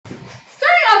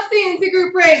into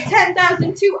group break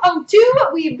 10,202.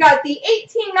 We've got the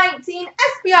 1819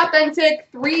 SP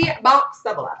Authentic 3-box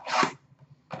double up.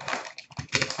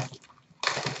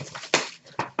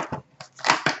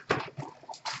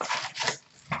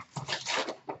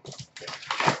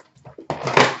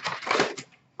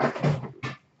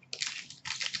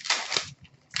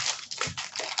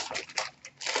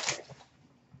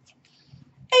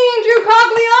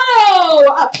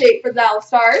 Update for the Dallas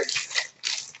Stars.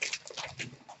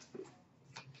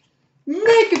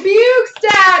 Nick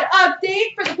Bukestad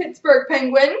update for the Pittsburgh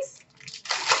Penguins.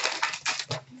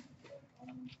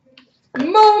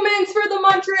 Moments for the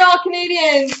Montreal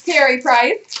Canadiens, Carey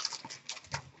Price.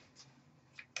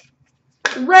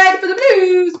 Red for the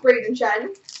Blues, Braden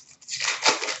Chen.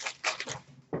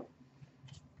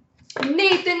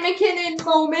 Nathan McKinnon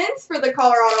moments for the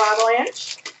Colorado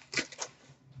Avalanche.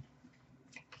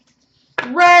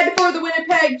 Red for the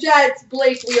Winnipeg Jets,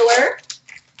 Blake Wheeler.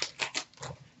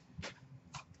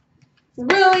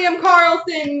 William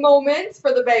Karlsson moments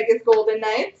for the Vegas Golden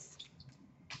Knights.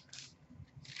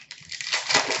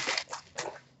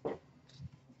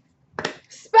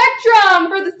 Spectrum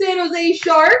for the San Jose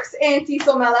Sharks, Antti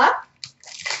Somela.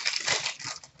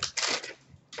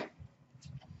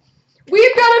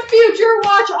 We've got a Future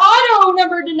Watch Auto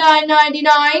number to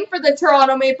 999 for the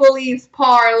Toronto Maple Leafs,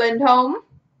 Par Lindholm.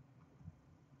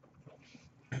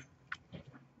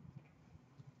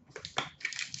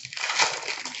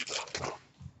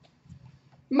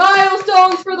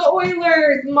 Milestones for the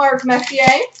Oilers, Mark Messier.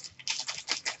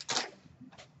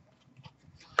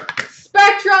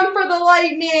 Spectrum for the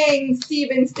Lightning,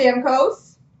 Steven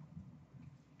Stamkos.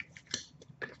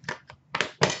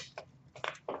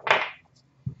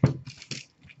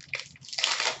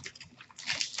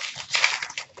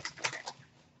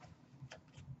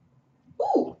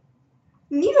 Ooh,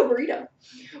 Nito Burrito.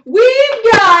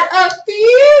 We've got a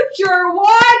Future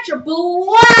Watch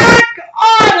Black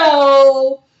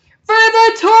Auto for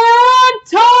the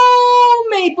Toronto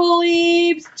Maple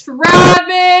Leafs,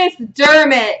 Travis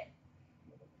Dermott.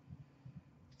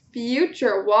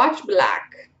 Future Watch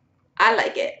Black. I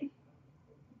like it.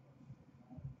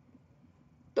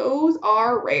 Those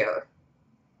are rare.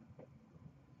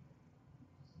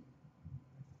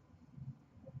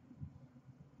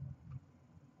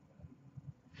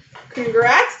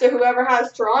 Congrats to whoever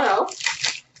has Toronto.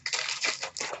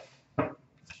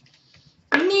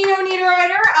 Nino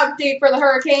Niederreiter update for the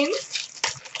Hurricanes.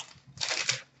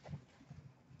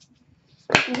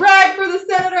 Red for the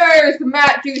Senators,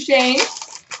 Matt Duchene.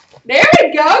 There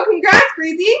we go. Congrats,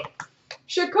 Greasy.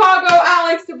 Chicago,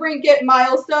 Alex DeBrincat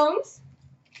milestones.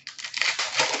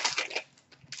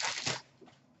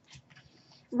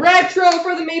 Retro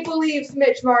for the Maple Leafs,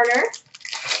 Mitch Marner.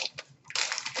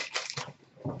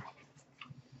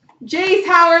 Jace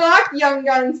Howerlock, Young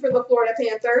Guns for the Florida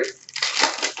Panthers.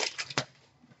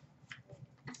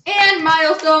 And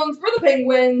milestones for the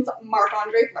Penguins,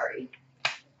 Marc-Andre Fleury.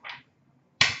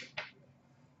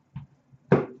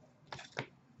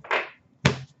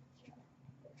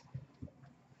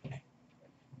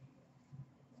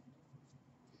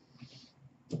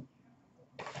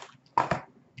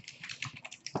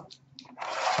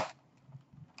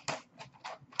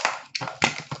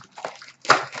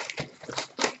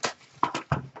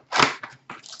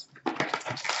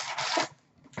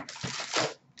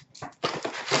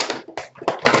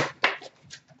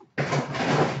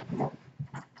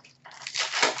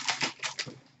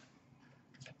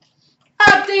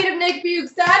 Update of Nick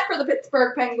Bukestad for the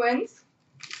Pittsburgh Penguins.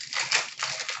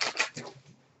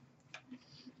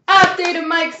 Update of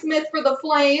Mike Smith for the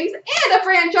Flames. And a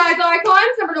franchise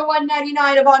icons, number to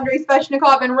 199 of Andrei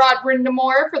Svechnikov and Rod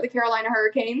Brind'Amour for the Carolina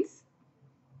Hurricanes.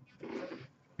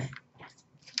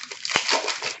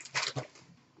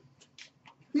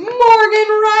 Morgan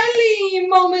Riley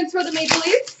moments for the Maple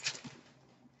Leafs.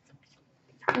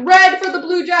 Red for the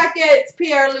Blue Jackets,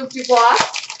 Pierre-Luc Dubois.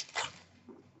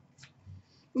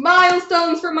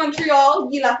 Milestones for Montreal,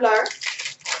 Guy Lafleur.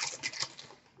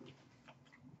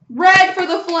 Red for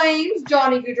the Flames,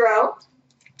 Johnny Gaudreau.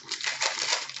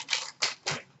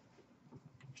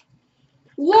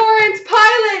 Lawrence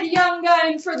Pilot, Young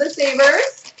Guns for the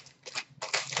Sabres.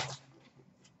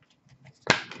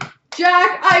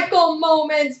 Jack Eichel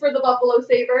moments for the Buffalo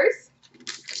Sabres.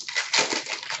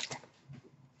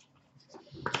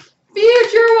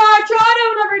 Future Watch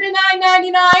Auto number to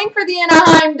 999 for the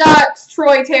Anaheim Ducks,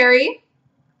 Troy Terry.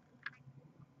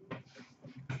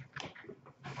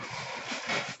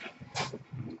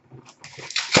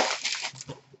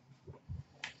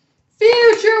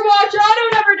 Future Watch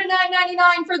Auto number to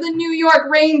 999 for the New York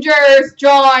Rangers,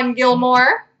 John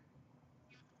Gilmore.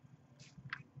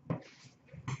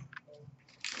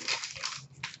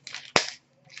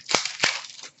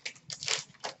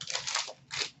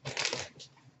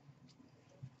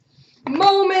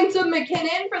 of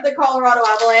McKinnon for the Colorado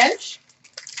Avalanche.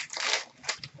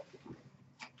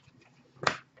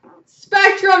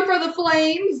 Spectrum for the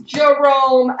Flames,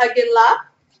 Jerome Aguila.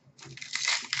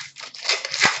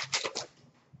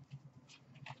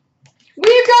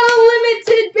 We've got a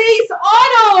limited base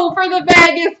auto for the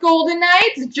Vegas Golden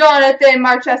Knights, Jonathan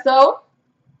Marchessault.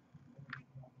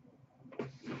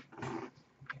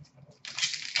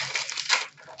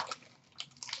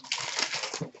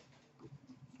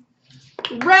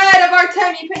 Red of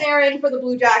Artemi Panarin for the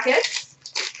Blue Jackets.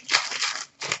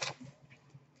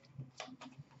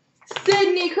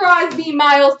 Sidney Crosby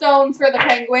Milestones for the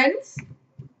Penguins.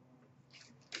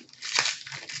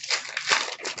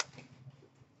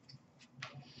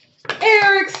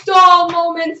 Eric Stahl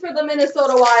Moments for the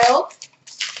Minnesota Wild.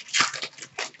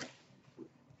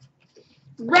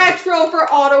 Retro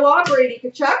for Ottawa, Brady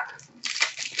Tkachuk.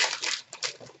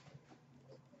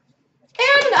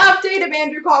 And an update of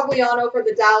Andrew Cogliano for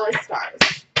the Dallas Stars.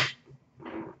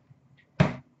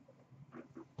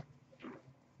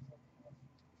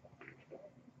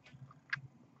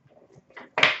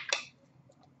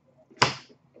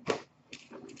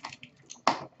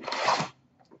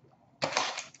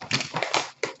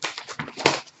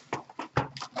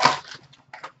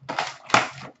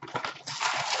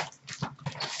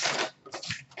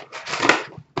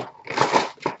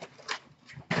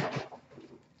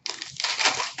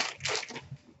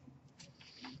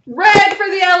 Red for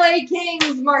the LA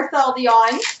Kings, Marcel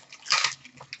Dion.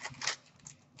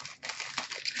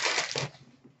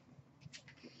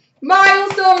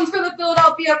 Milestones for the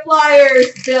Philadelphia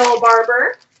Flyers, Bill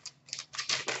Barber.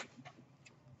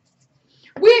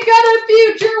 We've got a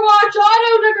Future Watch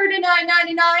Auto number to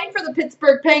 999 for the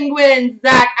Pittsburgh Penguins,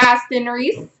 Zach Aston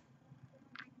Reese.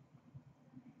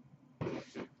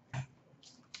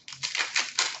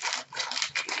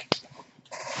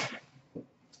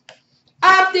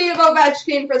 Update of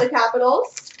Ovechkin for the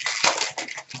Capitals.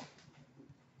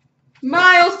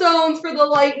 Milestones for the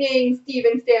Lightning,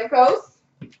 Steven Stamkos.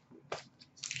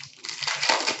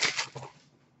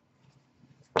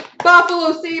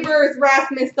 Buffalo Sabres,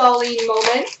 Rasmus Dahlin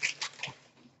Moments.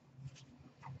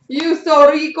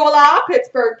 Juuso Riikola,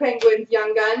 Pittsburgh Penguins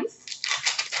Young Guns.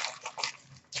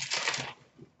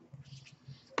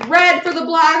 Red for the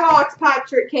Blackhawks,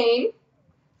 Patrick Kane.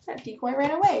 That decoy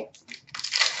ran away.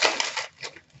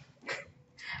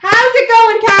 How's it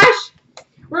going, Cash?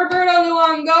 Roberto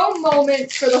Luongo,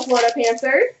 Moments for the Florida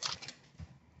Panthers.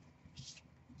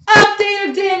 Update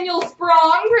of Daniel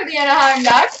Sprong for the Anaheim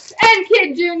Ducks. And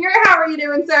Kid Jr., how are you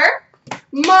doing, sir?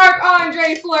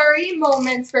 Marc-Andre Fleury,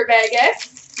 Moments for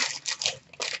Vegas.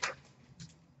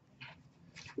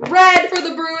 Red for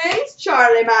the Bruins,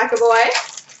 Charlie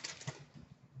McAvoy.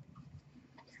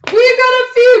 We've got a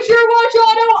Future Watch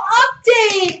Auto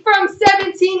update from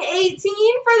 17-18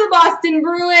 for the Boston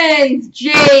Bruins,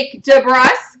 Jake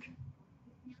DeBrusk.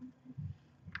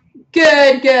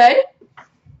 Good, good.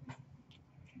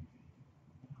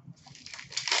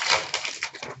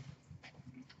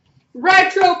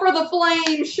 Retro for the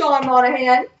Flames, Sean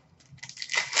Monahan.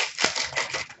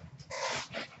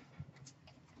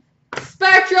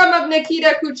 Spectrum of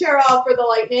Nikita Kucherov for the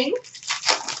Lightning.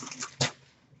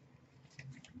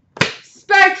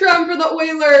 Spectrum for the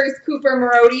Oilers, Cooper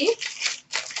Marody.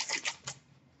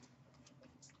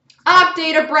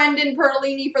 Update of Brendan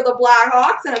Perlini for the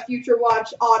Blackhawks and a Future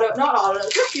Watch auto, not auto,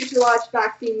 just Future Watch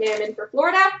Vaccine Mammon for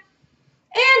Florida.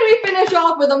 And we finish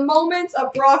off with a Moments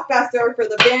of Brock Besser for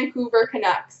the Vancouver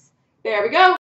Canucks. There we go.